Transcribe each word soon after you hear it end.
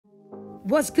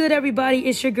What's good, everybody?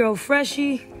 It's your girl,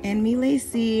 Freshie. And me,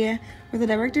 Lacey. We're the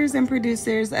directors and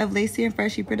producers of Lacey and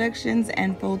Freshie Productions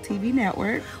and Full TV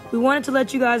Network. We wanted to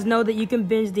let you guys know that you can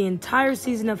binge the entire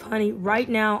season of Honey right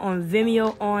now on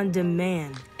Vimeo on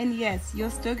demand. And yes,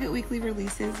 you'll still get weekly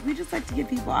releases. We just like to give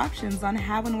people options on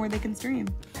how and where they can stream.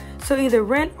 So either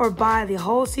rent or buy the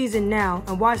whole season now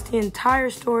and watch the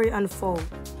entire story unfold.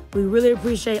 We really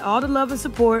appreciate all the love and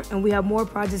support, and we have more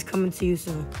projects coming to you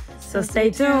soon. So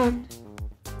stay tuned.